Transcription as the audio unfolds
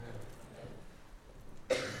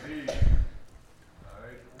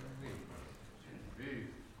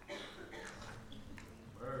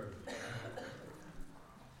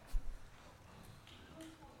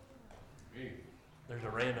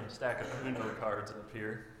random stack of Uno cards up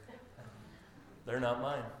here. They're not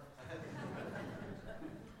mine.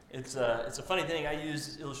 It's a funny thing. I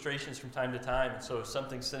use illustrations from time to time, so if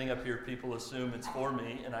something's sitting up here, people assume it's for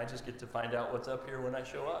me, and I just get to find out what's up here when I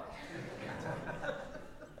show up.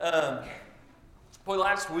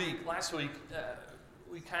 Last week,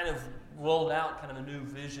 we kind of rolled out kind of a new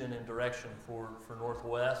vision and direction for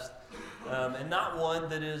Northwest, and not one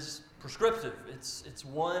that is prescriptive. It's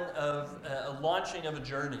one of a launching of a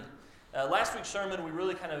journey. Last week's sermon, we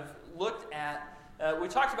really kind of looked at, we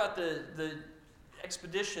talked about the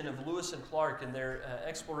expedition of Lewis and Clark and their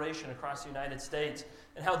exploration across the United States,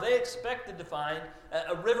 and how they expected to find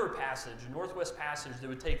a river passage, a Northwest Passage that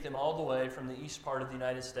would take them all the way from the east part of the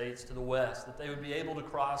United States to the west, that they would be able to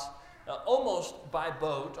cross almost by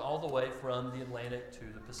boat all the way from the Atlantic to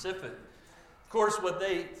the Pacific. Of course, what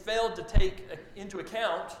they failed to take into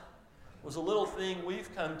account was a little thing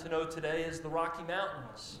we've come to know today as the Rocky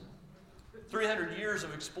Mountains. 300 years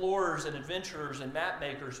of explorers and adventurers and map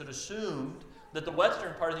makers had assumed that the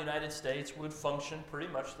western part of the United States would function pretty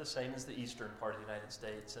much the same as the eastern part of the United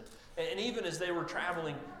States. And even as they were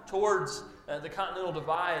traveling towards the Continental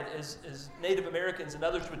Divide, as Native Americans and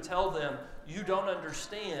others would tell them, you don't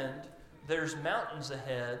understand, there's mountains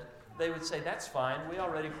ahead, they would say, that's fine, we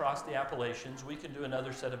already crossed the Appalachians, we can do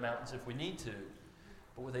another set of mountains if we need to.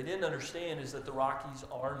 But what they didn't understand is that the Rockies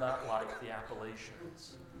are not like the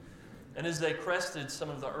Appalachians. And as they crested some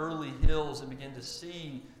of the early hills and began to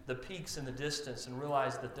see the peaks in the distance and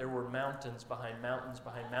realized that there were mountains behind mountains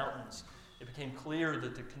behind mountains, it became clear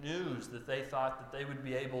that the canoes that they thought that they would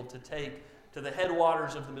be able to take to the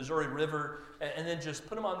headwaters of the Missouri River and then just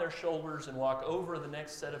put them on their shoulders and walk over the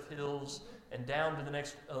next set of hills and down to the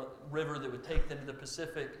next river that would take them to the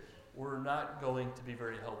Pacific were not going to be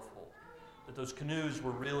very helpful. That those canoes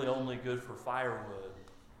were really only good for firewood.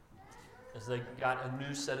 As they got a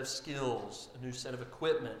new set of skills, a new set of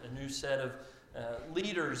equipment, a new set of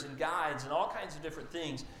leaders and guides and all kinds of different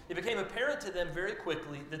things, it became apparent to them very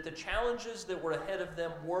quickly that the challenges that were ahead of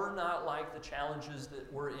them were not like the challenges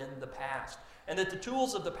that were in the past, and that the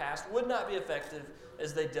tools of the past would not be effective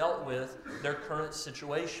as they dealt with their current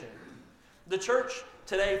situation. The church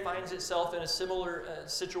today finds itself in a similar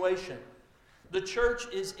situation. The church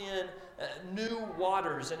is in new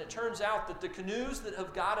waters, and it turns out that the canoes that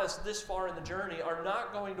have got us this far in the journey are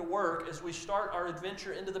not going to work as we start our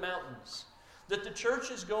adventure into the mountains. That the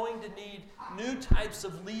church is going to need new types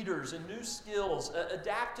of leaders and new skills.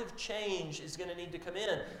 Adaptive change is going to need to come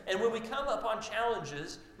in. And when we come upon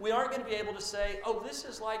challenges, we aren't going to be able to say, oh, this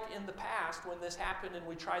is like in the past when this happened and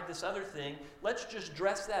we tried this other thing. Let's just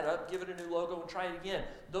dress that up, give it a new logo, and try it again.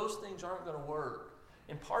 Those things aren't going to work.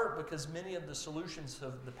 In part because many of the solutions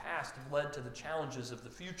of the past have led to the challenges of the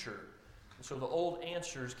future. And so the old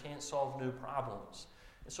answers can't solve new problems.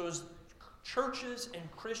 And so as churches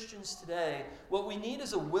and Christians today, what we need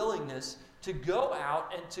is a willingness to go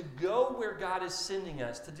out and to go where God is sending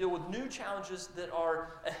us, to deal with new challenges that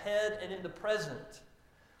are ahead and in the present.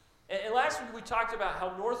 And last week we talked about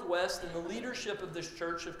how Northwest and the leadership of this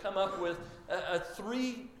church have come up with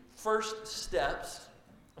three first steps.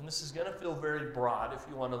 And this is going to feel very broad if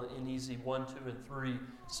you want an easy 1, 2, and 3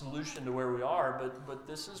 solution to where we are, but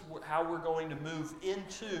this is how we're going to move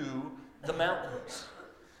into the mountains.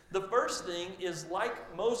 The first thing is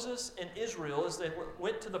like Moses and Israel as they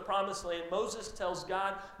went to the promised land, Moses tells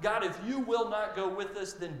God, God, if you will not go with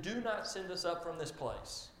us, then do not send us up from this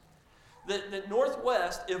place. That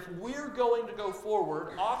Northwest, if we're going to go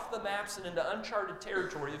forward off the maps and into uncharted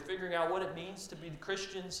territory of figuring out what it means to be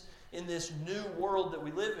Christians in this new world that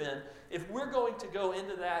we live in, if we're going to go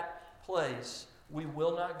into that place, we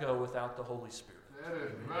will not go without the Holy Spirit. That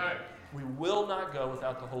is right. We will not go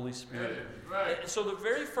without the Holy Spirit. That is right. And so the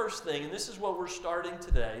very first thing, and this is what we're starting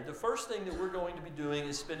today, the first thing that we're going to be doing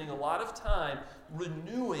is spending a lot of time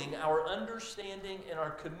renewing our understanding and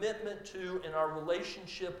our commitment to and our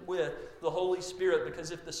relationship with the Holy Spirit.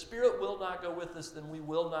 Because if the Spirit will not go with us, then we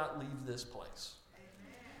will not leave this place.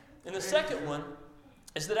 And the second one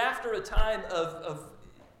is that after a time of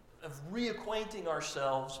reacquainting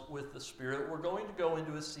ourselves with the Spirit, we're going to go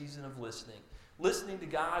into a season of listening. Listening to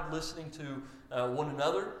God, listening to one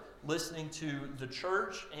another, listening to the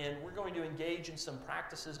church, and we're going to engage in some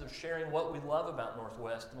practices of sharing what we love about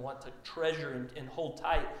Northwest and want to treasure and hold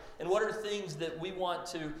tight, and what are things that we want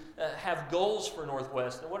to have goals for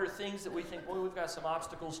Northwest, and what are things that we think, well, we've got some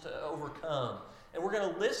obstacles to overcome. And we're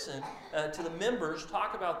going to listen to the members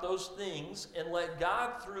talk about those things and let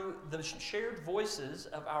God, through the shared voices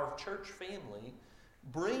of our church family,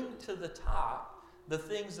 bring to the top the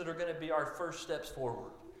things that are going to be our first steps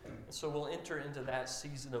forward. And so we'll enter into that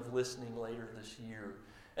season of listening later this year.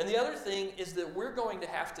 And the other thing is that we're going to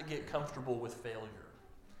have to get comfortable with failure.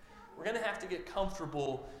 We're going to have to get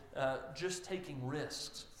comfortable just taking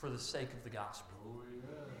risks for the sake of the gospel.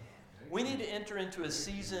 We need to enter into a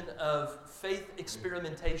season of faith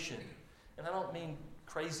experimentation. And I don't mean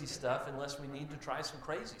crazy stuff unless we need to try some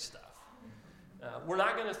crazy stuff. We're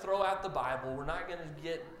not going to throw out the Bible. We're not going to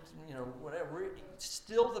get, whatever. We're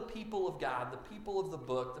still the people of God, the people of the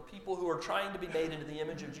book, the people who are trying to be made into the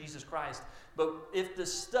image of Jesus Christ. But if the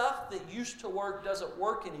stuff that used to work doesn't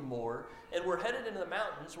work anymore, and we're headed into the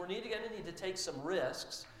mountains, we're going to need to take some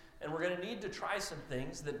risks, and we're going to need to try some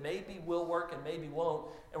things that maybe will work and maybe won't,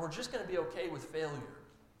 and we're just going to be okay with failure.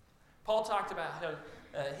 Paul talked about how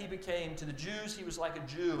he became, to the Jews, he was like a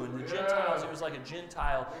Jew, and the Gentiles, he was like a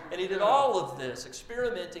Gentile. And he did all of this,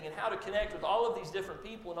 experimenting in how to connect with all of these different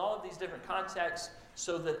people in all of these different contexts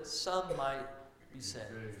so that some might be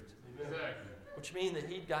saved. Which means that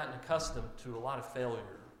he'd gotten accustomed to a lot of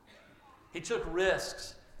failure. He took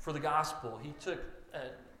risks for the gospel. He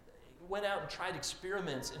went out and tried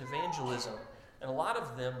experiments in evangelism, and a lot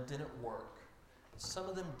of them didn't work. Some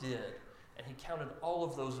of them did, and he counted all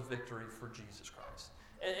of those a victory for Jesus Christ.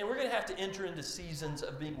 And we're going to have to enter into seasons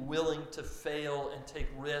of being willing to fail and take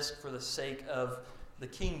risk for the sake of the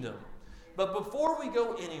kingdom. But before we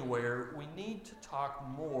go anywhere, we need to talk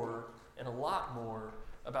more and a lot more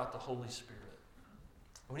about the Holy Spirit.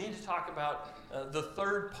 We need to talk about the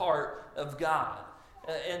third part of God.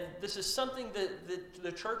 And this is something that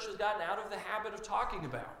the church has gotten out of the habit of talking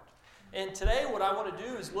about. And today what I want to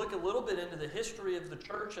do is look a little bit into the history of the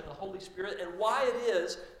church and the Holy Spirit and why it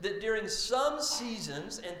is that during some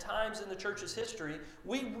seasons and times in the church's history,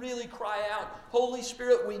 we really cry out, Holy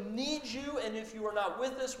Spirit, we need you, and if you are not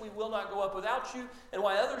with us, we will not go up without you. And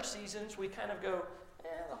why other seasons we kind of go,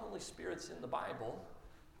 the Holy Spirit's in the Bible.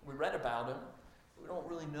 We read about him. We don't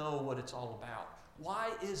really know what it's all about. Why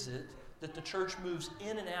is it that the church moves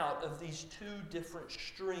in and out of these two different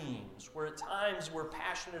streams, where at times we're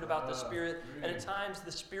passionate about the Spirit, and at times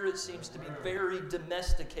the Spirit seems to be very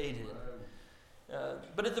domesticated?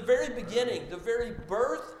 But at the very beginning, the very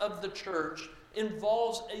birth of the church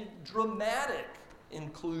involves a dramatic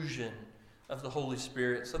inclusion of the Holy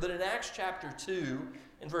Spirit. So that in Acts chapter 2,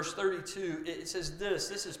 in verse 32, it says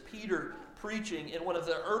this is Peter preaching in one of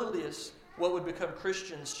the earliest, what would become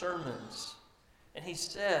Christian sermons. And he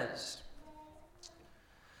says,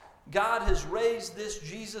 God has raised this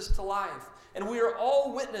Jesus to life, and we are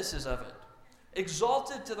all witnesses of it.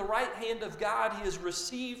 Exalted to the right hand of God, he has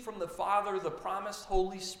received from the Father the promised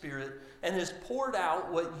Holy Spirit and has poured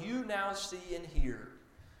out what you now see and hear.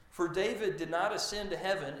 For David did not ascend to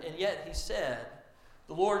heaven, and yet he said,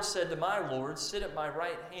 the Lord said to my Lord, sit at my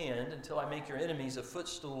right hand until I make your enemies a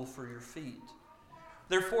footstool for your feet.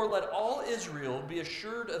 Therefore let all Israel be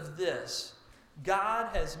assured of this,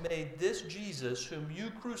 God has made this Jesus, whom you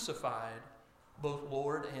crucified, both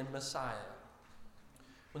Lord and Messiah.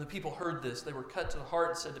 When the people heard this, they were cut to the heart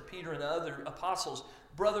and said to Peter and the other apostles,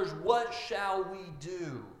 brothers, what shall we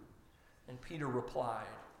do? And Peter replied,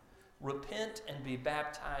 repent and be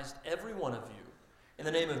baptized, every one of you, in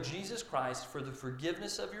the name of Jesus Christ for the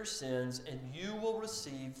forgiveness of your sins, and you will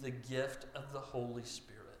receive the gift of the Holy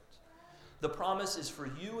Spirit. The promise is for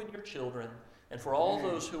you and your children, and for all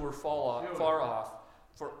those who are far off,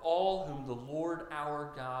 for all whom the Lord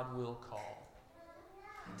our God will call.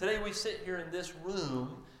 Today we sit here in this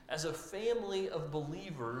room as a family of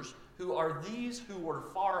believers who are these who are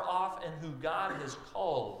far off and who God has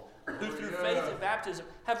called, who through faith and baptism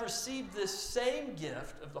have received this same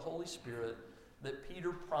gift of the Holy Spirit that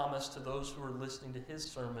Peter promised to those who are listening to his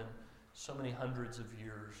sermon so many hundreds of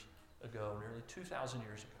years ago, nearly 2,000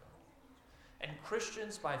 years ago. And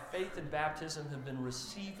Christians, by faith and baptism, have been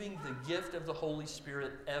receiving the gift of the Holy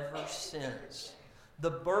Spirit ever since.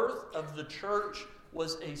 The birth of the church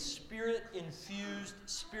was a Spirit-infused,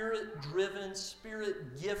 Spirit-driven,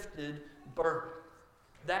 Spirit-gifted birth.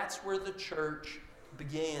 That's where the church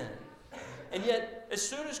began. And yet, as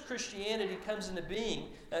soon as Christianity comes into being,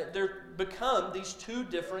 there become these two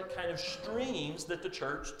different kind of streams that the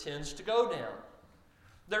church tends to go down.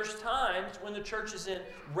 There's times when the church is in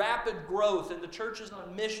rapid growth and the church is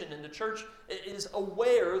on mission and the church is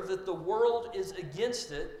aware that the world is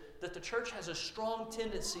against it, that the church has a strong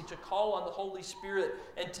tendency to call on the Holy Spirit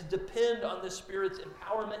and to depend on the Spirit's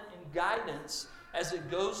empowerment and guidance as it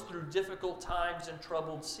goes through difficult times and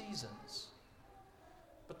troubled seasons.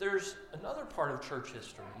 But there's another part of church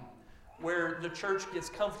history where the church gets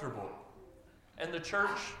comfortable and the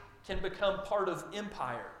church can become part of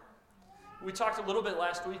empire. We talked a little bit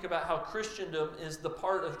last week about how Christendom is the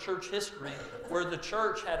part of church history where the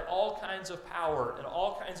church had all kinds of power and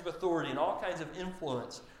all kinds of authority and all kinds of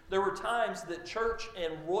influence. There were times that church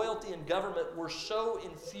and royalty and government were so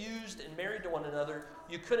infused and married to one another,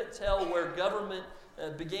 you couldn't tell where government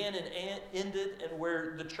began and ended and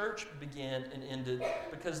where the church began and ended,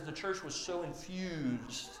 because the church was so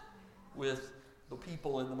infused with the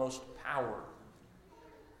people in the most power.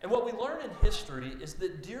 And what we learn in history is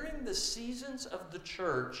that during the seasons of the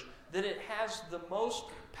church, that it has the most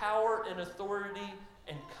power and authority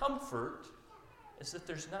and comfort, is that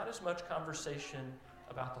there's not as much conversation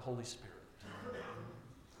about the Holy Spirit.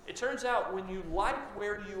 It turns out when you like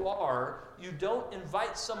where you are, you don't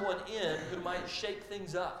invite someone in who might shake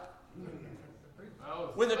things up.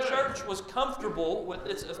 When the church was comfortable with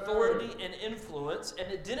its authority and influence,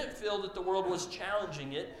 and it didn't feel that the world was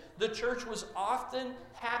challenging it, the church was often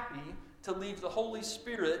happy to leave the Holy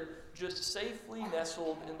Spirit just safely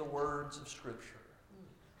nestled in the words of Scripture,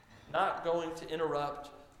 not going to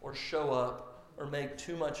interrupt or show up or make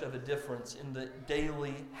too much of a difference in the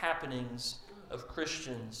daily happenings of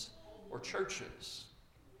Christians or churches.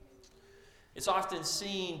 It's often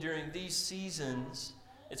seen during these seasons.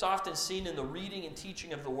 It's often seen in the reading and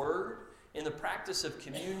teaching of the Word, in the practice of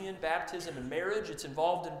communion, baptism, and marriage. It's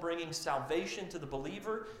involved in bringing salvation to the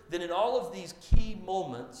believer. Then in all of these key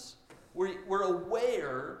moments, we're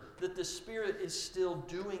aware that the Spirit is still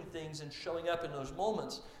doing things and showing up in those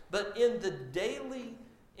moments. But in the daily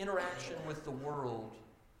interaction with the world,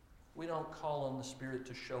 we don't call on the Spirit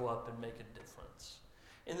to show up and make a difference.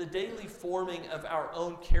 In the daily forming of our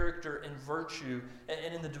own character and virtue,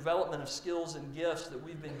 and in the development of skills and gifts that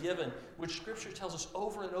we've been given, which Scripture tells us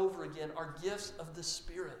over and over again are gifts of the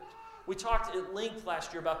Spirit. We talked at length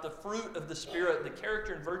last year about the fruit of the Spirit, the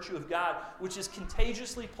character and virtue of God, which is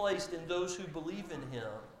contagiously placed in those who believe in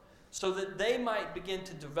Him, so that they might begin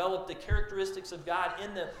to develop the characteristics of God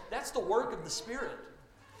in them. That's the work of the Spirit.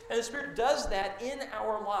 And the Spirit does that in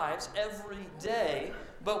our lives every day.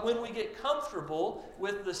 But when we get comfortable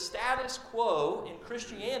with the status quo in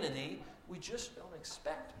Christianity, we just don't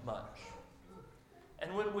expect much.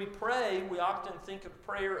 And when we pray, we often think of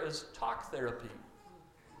prayer as talk therapy.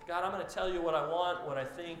 God, I'm going to tell you what I want, what I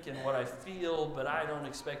think, and what I feel, but I don't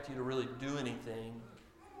expect you to really do anything.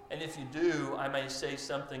 And if you do, I may say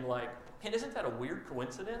something like, man, isn't that a weird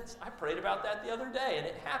coincidence? I prayed about that the other day, and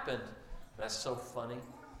it happened. That's so funny.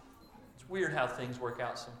 It's weird how things work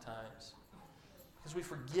out sometimes. Because we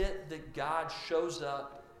forget that God shows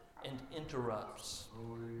up and interrupts.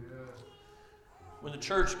 Oh, yeah. When the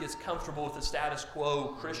church gets comfortable with the status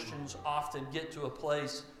quo, Christians often get to a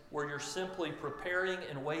place where you're simply preparing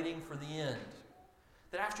and waiting for the end.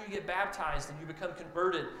 That after you get baptized and you become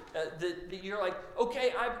converted, that you're like,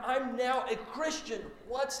 okay, I'm now a Christian.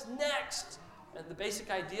 What's next? And the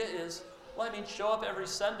basic idea is, well, show up every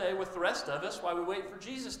Sunday with the rest of us while we wait for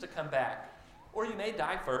Jesus to come back. Or you may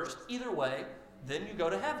die first. Either way, then you go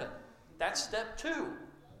to heaven. That's step 2.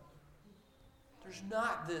 There's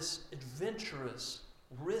not this adventurous,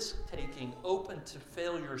 risk-taking, open to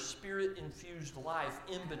failure, Spirit-infused life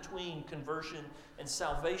in between conversion and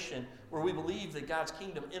salvation where we believe that God's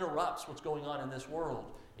kingdom interrupts what's going on in this world.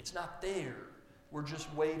 It's not there. We're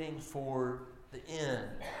just waiting for the end.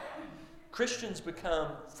 Christians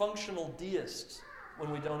become functional deists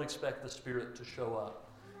when we don't expect the Spirit to show up.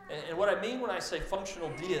 And what I mean when I say functional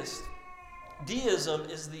deist, deism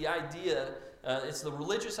is the idea, it's the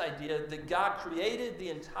religious idea that God created the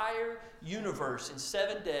entire universe in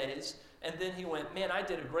 7 days, and then He went, man, I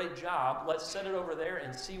did a great job. Let's set it over there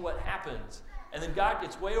and see what happens. And then God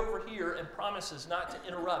gets way over here and promises not to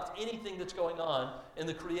interrupt anything that's going on in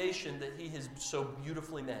the creation that He has so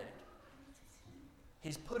beautifully made.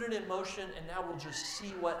 He's put it in motion, and now we'll just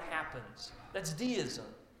see what happens. That's deism.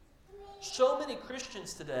 So many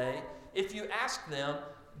Christians today, if you ask them,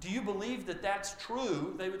 do you believe that that's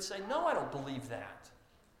true? They would say, no, I don't believe that.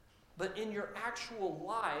 But in your actual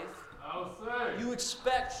life, you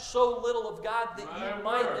expect so little of God that you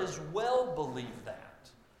might as well believe that.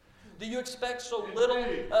 Do you expect so little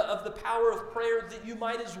of the power of prayer that you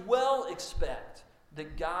might as well expect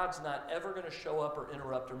that God's not ever going to show up or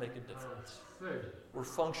interrupt or make a difference? We're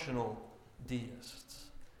functional deists.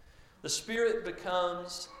 The Spirit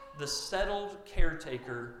becomes the settled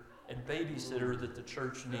caretaker and babysitter that the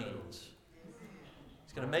church needs.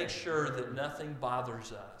 He's going to make sure that nothing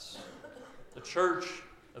bothers us. The church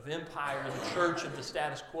of empire, the church of the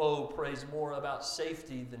status quo prays more about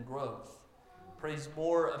safety than growth. Prays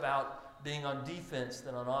more about being on defense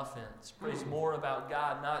than on offense. Prays more about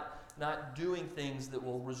God not doing things that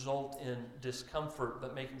will result in discomfort,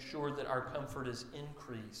 but making sure that our comfort is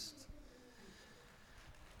increased.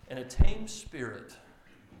 And a tame spirit,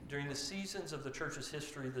 during the seasons of the church's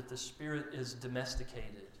history that the spirit is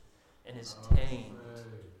domesticated and is tamed,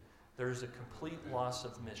 there's a complete loss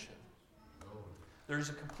of mission. There's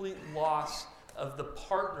a complete loss of the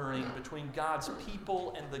partnering between God's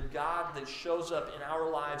people and the God that shows up in our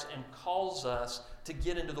lives and calls us to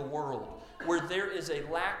get into the world. Where there is a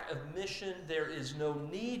lack of mission, there is no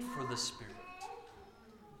need for the Spirit.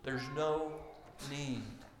 There's no need.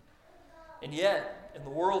 And yet, in the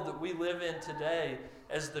world that we live in today,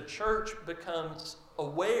 as the church becomes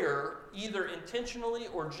aware, either intentionally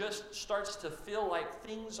or just starts to feel like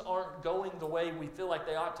things aren't going the way we feel like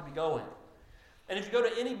they ought to be going. And if you go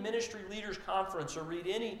to any ministry leaders conference or read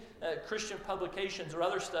any Christian publications or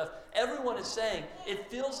other stuff, everyone is saying it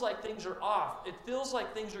feels like things are off. It feels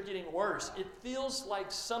like things are getting worse. It feels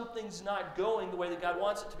like something's not going the way that God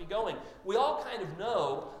wants it to be going. We all kind of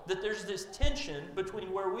know that there's this tension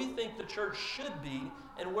between where we think the church should be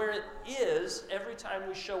and where it is every time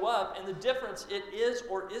we show up, and the difference it is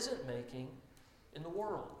or isn't making in the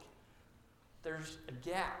world. There's a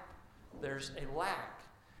gap. There's a lack.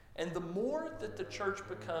 And the more that the church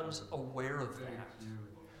becomes aware of that,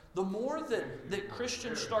 the more that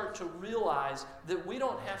Christians start to realize that we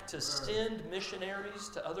don't have to send missionaries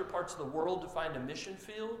to other parts of the world to find a mission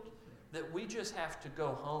field, that we just have to go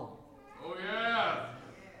home. Oh, yeah.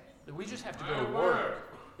 That we just have to go to work.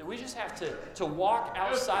 That we just have to walk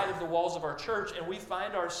outside of the walls of our church, and we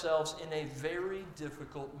find ourselves in a very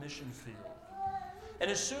difficult mission field. And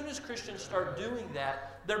as soon as Christians start doing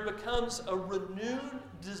that, there becomes a renewed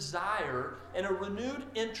desire and a renewed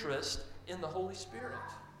interest in the Holy Spirit.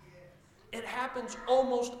 It happens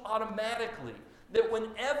almost automatically that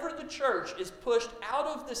whenever the church is pushed out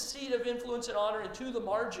of the seat of influence and honor into the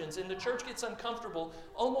margins and the church gets uncomfortable,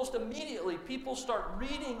 almost immediately people start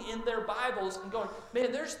reading in their Bibles and going,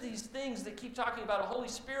 man, there's these things that keep talking about a Holy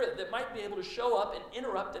Spirit that might be able to show up and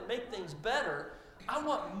interrupt and make things better. I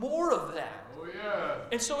want more of that. Oh, yeah.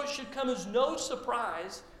 And so it should come as no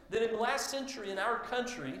surprise that in the last century in our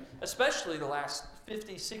country, especially the last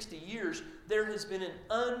 50, 60 years, there has been an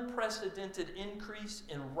unprecedented increase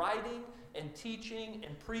in writing and teaching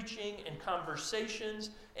and preaching and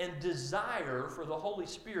conversations and desire for the Holy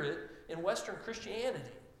Spirit in Western Christianity.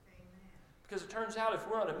 Because it turns out if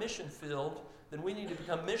we're on a mission field, then we need to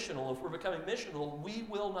become missional. If we're becoming missional, we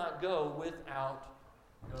will not go without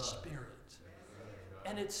the Spirit.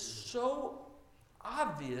 And it's so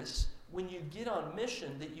obvious when you get on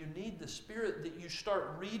mission that you need the Spirit that you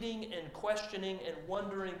start reading and questioning and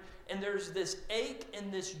wondering. And there's this ache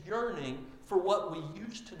and this yearning for what we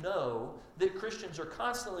used to know that Christians are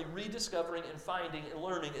constantly rediscovering and finding and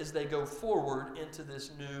learning as they go forward into this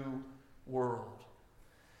new world.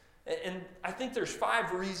 And I think there's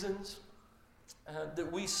 5 reasons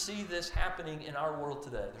that we see this happening in our world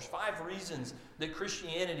today. There's 5 reasons that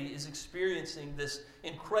Christianity is experiencing this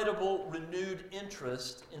incredible renewed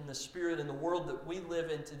interest in the Spirit in the world that we live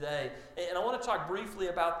in today. And I want to talk briefly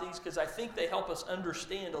about these because I think they help us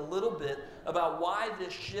understand a little bit about why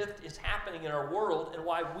this shift is happening in our world and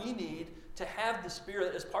why we need to have the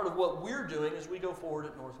Spirit as part of what we're doing as we go forward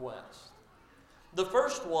at Northwest. The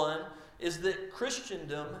first one is that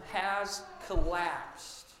Christendom has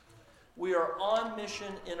collapsed. We are on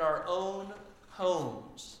mission in our own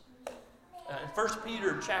homes. In 1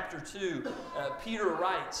 Peter chapter 2, Peter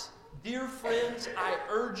writes, "Dear friends, I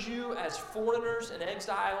urge you as foreigners and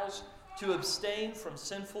exiles to abstain from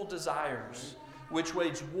sinful desires, which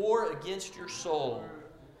wage war against your soul.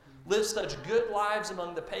 Live such good lives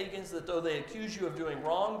among the pagans that though they accuse you of doing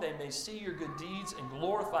wrong, they may see your good deeds and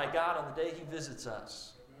glorify God on the day He visits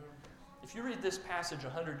us." If you read this passage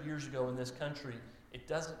 100 years ago in this country, it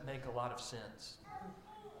doesn't make a lot of sense.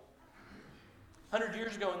 100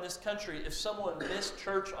 years ago in this country, if someone missed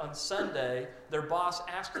church on Sunday, their boss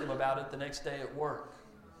asked them about it the next day at work.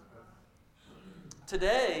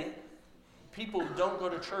 Today, people don't go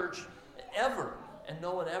to church ever, and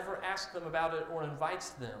no one ever asks them about it or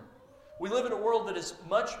invites them. We live in a world that is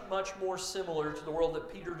much, much more similar to the world that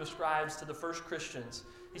Peter describes to the first Christians.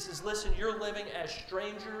 He says, listen, you're living as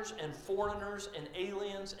strangers and foreigners and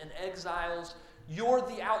aliens and exiles. You're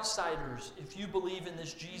the outsiders if you believe in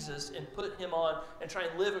this Jesus and put Him on and try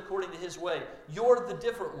and live according to His way. You're the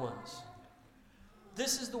different ones.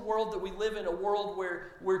 This is the world that we live in, a world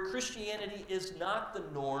where Christianity is not the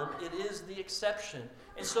norm, it is the exception.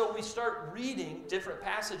 And so we start reading different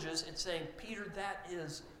passages and saying, Peter, that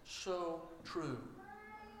is so true.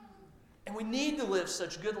 And we need to live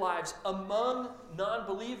such good lives among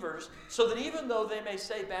non-believers so that even though they may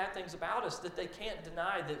say bad things about us, that they can't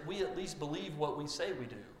deny that we at least believe what we say we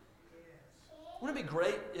do. Wouldn't it be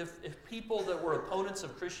great if people that were opponents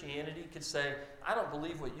of Christianity could say, I don't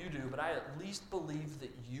believe what you do, but I at least believe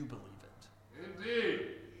that you believe it? Indeed.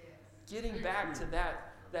 Getting back to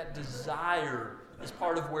that desire is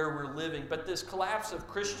part of where we're living. But this collapse of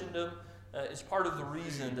Christendom is part of the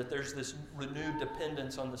reason that there's this renewed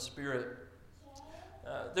dependence on the Spirit.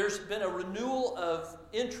 There's been a renewal of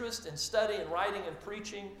interest in study and writing and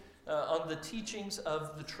preaching on the teachings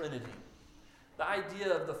of the Trinity. The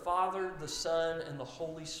idea of the Father, the Son, and the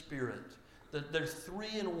Holy Spirit. That they're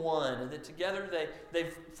three in one, and that together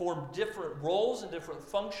they've formed different roles and different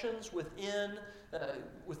functions within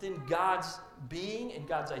God's being and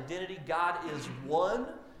God's identity. God is one,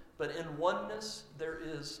 but in oneness there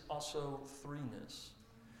is also threeness.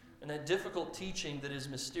 And that difficult teaching that is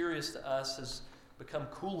mysterious to us has become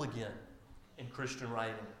cool again in Christian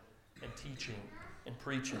writing and teaching and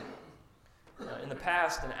preaching. In the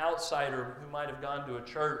past, an outsider who might have gone to a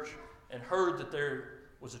church and heard that there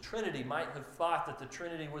was a Trinity might have thought that the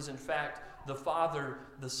Trinity was in fact the Father,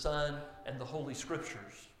 the Son, and the Holy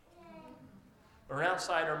Scriptures. Or an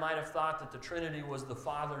outsider might have thought that the Trinity was the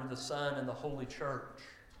Father, the Son, and the Holy Church.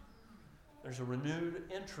 There's a renewed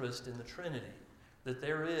interest in the Trinity, that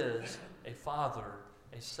there is a Father,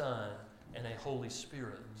 a Son, and a Holy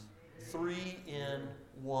Spirit. Three in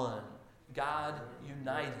one. God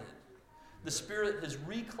united. The Spirit has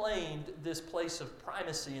reclaimed this place of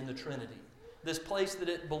primacy in the Trinity. This place that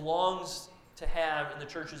it belongs to have in the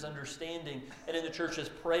church's understanding and in the church's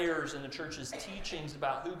prayers and the church's teachings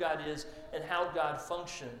about who God is and how God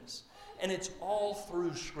functions. And it's all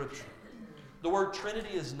through Scripture. The word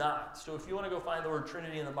Trinity is not. So if you want to go find the word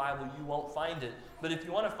Trinity in the Bible, you won't find it. But if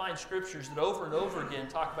you want to find scriptures that over and over again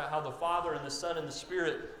talk about how the Father and the Son and the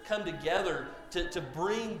Spirit come together to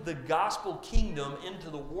bring the gospel kingdom into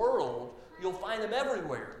the world, you'll find them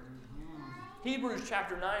everywhere. Hebrews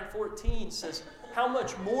chapter 9:14 says, how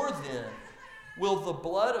much more then will the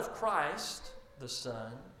blood of Christ, the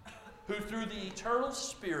Son, who through the eternal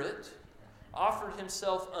Spirit offered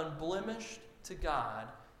himself unblemished to God,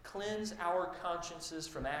 cleanse our consciences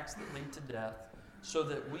from acts that lead to death, so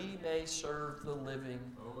that we may serve the living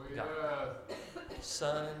God.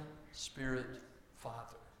 Son, Spirit,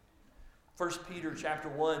 Father. 1 Peter chapter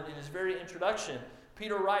 1, in his very introduction,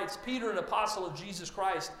 Peter writes, Peter, an apostle of Jesus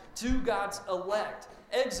Christ, to God's elect,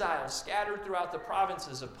 exiles scattered throughout the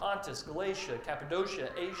provinces of Pontus, Galatia, Cappadocia,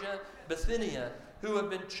 Asia, Bithynia, who have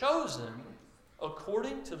been chosen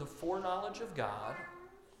according to the foreknowledge of God,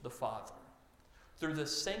 the Father, through the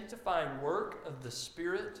sanctifying work of the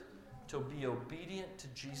Spirit, to be obedient to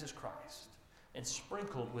Jesus Christ and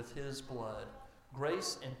sprinkled with his blood.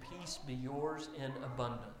 Grace and peace be yours in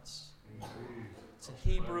abundance. It's in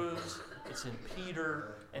Hebrews, it's in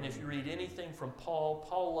Peter, and if you read anything from Paul,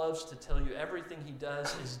 Paul loves to tell you everything he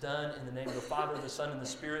does is done in the name of the Father, the Son, and the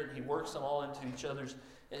Spirit, and he works them all into each other's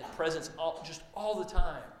presence just all the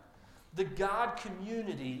time. The God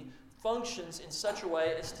community functions in such a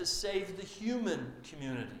way as to save the human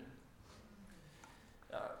community.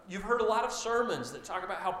 You've heard a lot of sermons that talk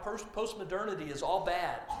about how postmodernity is all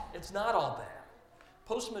bad. It's not all bad.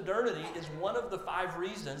 Postmodernity is one of the 5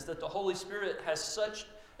 reasons that the Holy Spirit has such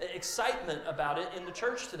excitement about it in the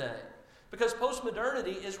church today. Because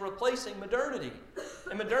postmodernity is replacing modernity.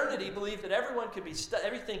 And modernity believed that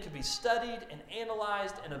everything could be studied and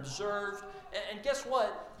analyzed and observed. And guess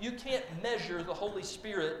what? You can't measure the Holy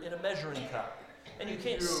Spirit in a measuring cup. And you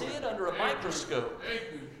can't see it under a microscope.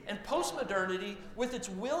 And postmodernity, with its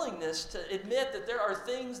willingness to admit that there are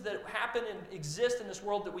things that happen and exist in this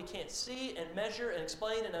world that we can't see and measure and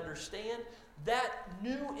explain and understand, that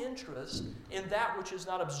new interest in that which is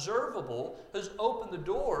not observable has opened the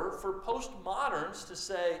door for postmoderns to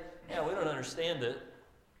say, yeah, we don't understand it,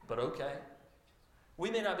 but okay.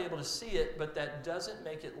 We may not be able to see it, but that doesn't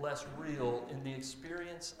make it less real in the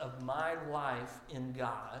experience of my life in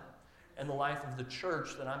God and the life of the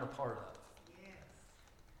church that I'm a part of. Yes.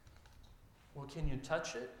 Well, can you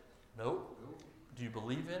touch it? Nope. Do you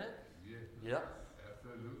believe in it? Yeah. Yep.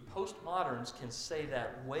 Absolutely. Postmoderns can say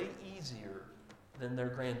that way easier than their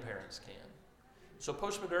grandparents can. So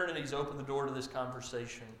postmodernity's opened the door to this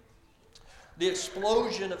conversation. The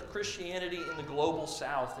explosion of Christianity in the global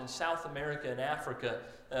south, in South America and Africa,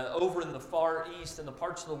 over in the Far East, and the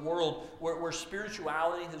parts of the world where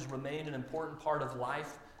spirituality has remained an important part of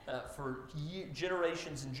life for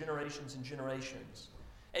generations and generations and generations.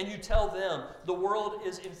 And you tell them the world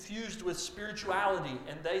is infused with spirituality,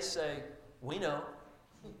 and they say, we know.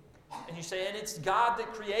 And you say, and it's God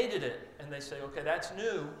that created it. And they say, okay, that's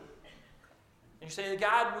new. And you say,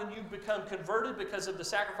 God, when you become converted because of the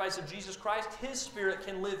sacrifice of Jesus Christ, his Spirit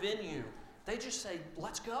can live in you. They just say,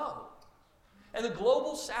 let's go. And the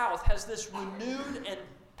global South has this renewed and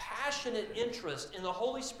passionate interest in the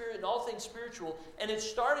Holy Spirit and all things spiritual, and it's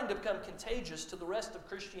starting to become contagious to the rest of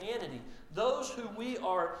Christianity. Those who we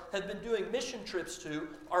have been doing mission trips to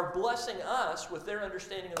are blessing us with their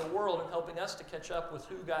understanding of the world and helping us to catch up with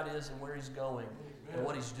who God is and where He's going and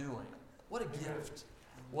what He's doing. What a gift.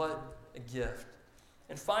 What a gift.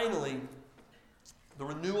 And finally, the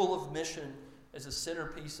renewal of mission as a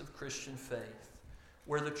centerpiece of Christian faith.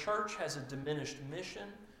 Where the church has a diminished mission,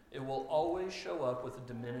 it will always show up with a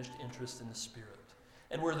diminished interest in the Spirit.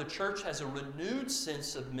 And where the church has a renewed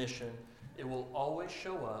sense of mission, it will always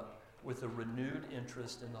show up with a renewed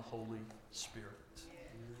interest in the Holy Spirit.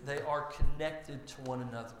 They are connected to one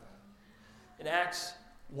another. In Acts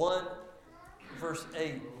 1, verse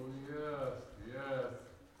 8. Oh,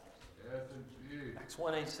 yes, indeed. Acts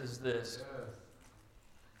 1:8 says this. Yes.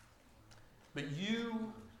 But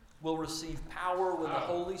you will receive power when the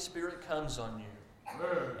Holy Spirit comes on you.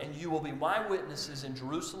 And you will be my witnesses in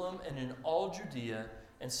Jerusalem and in all Judea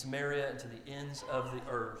and Samaria and to the ends of the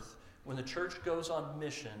earth. When the church goes on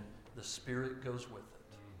mission, the Spirit goes with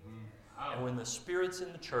it. Mm-hmm. And when the Spirit's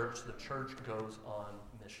in the church goes on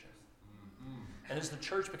mission. Mm-hmm. And as the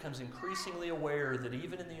church becomes increasingly aware that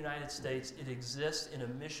even in the United States it exists in a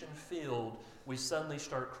mission field, we suddenly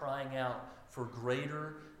start crying out for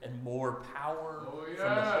greater and more power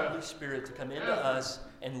from the Holy Spirit to come into us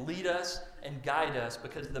and lead us and guide us,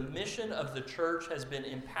 because the mission of the church has been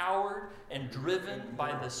empowered and driven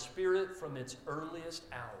by the Spirit from its earliest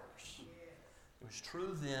hours. It was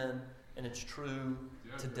true then, and it's true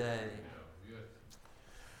today.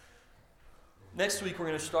 Next week we're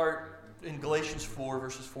going to start in Galatians 4,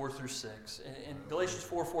 verses 4 through 6. And Galatians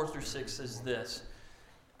 4 through 6 says this.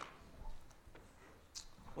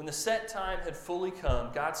 When the set time had fully come,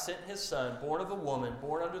 God sent His Son, born of a woman,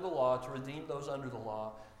 born under the law, to redeem those under the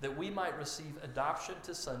law, that we might receive adoption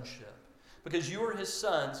to sonship. Because you are His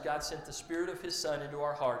sons, God sent the Spirit of His Son into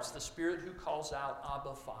our hearts, the Spirit who calls out,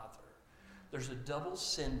 Abba, Father. There's a double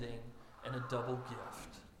sending and a double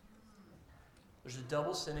gift. There's a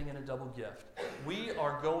double sending and a double gift. We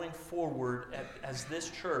are going forward as this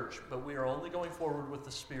church, but we are only going forward with the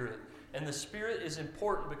Spirit. And the Spirit is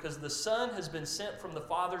important because the Son has been sent from the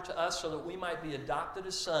Father to us so that we might be adopted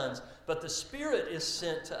as sons. But the Spirit is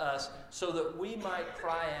sent to us so that we might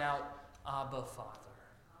cry out, Abba, Father.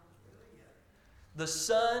 The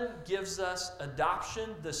Son gives us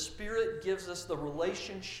adoption. The Spirit gives us the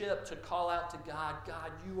relationship to call out to God,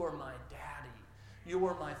 God, you are my daddy. You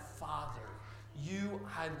are my Father. You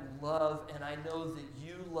I love, and I know that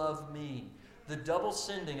you love me. The double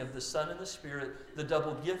sending of the Son and the Spirit, the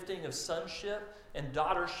double gifting of sonship and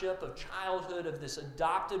daughtership, of childhood, of this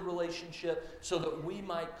adopted relationship, so that we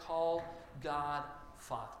might call God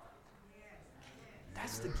Father.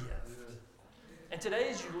 That's the gift. And today,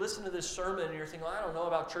 as you listen to this sermon and you're thinking, well, I don't know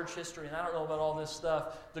about church history and I don't know about all this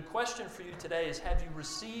stuff, the question for you today is, have you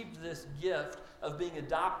received this gift of being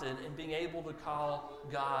adopted and being able to call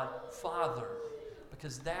God Father?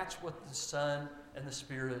 Because that's what the Son and the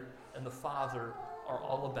Spirit and the Father are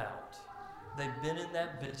all about. They've been in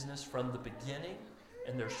that business from the beginning,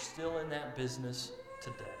 and they're still in that business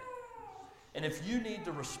today. And if you need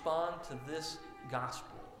to respond to this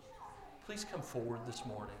gospel, please come forward this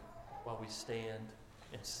morning while we stand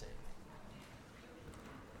and sing.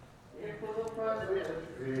 If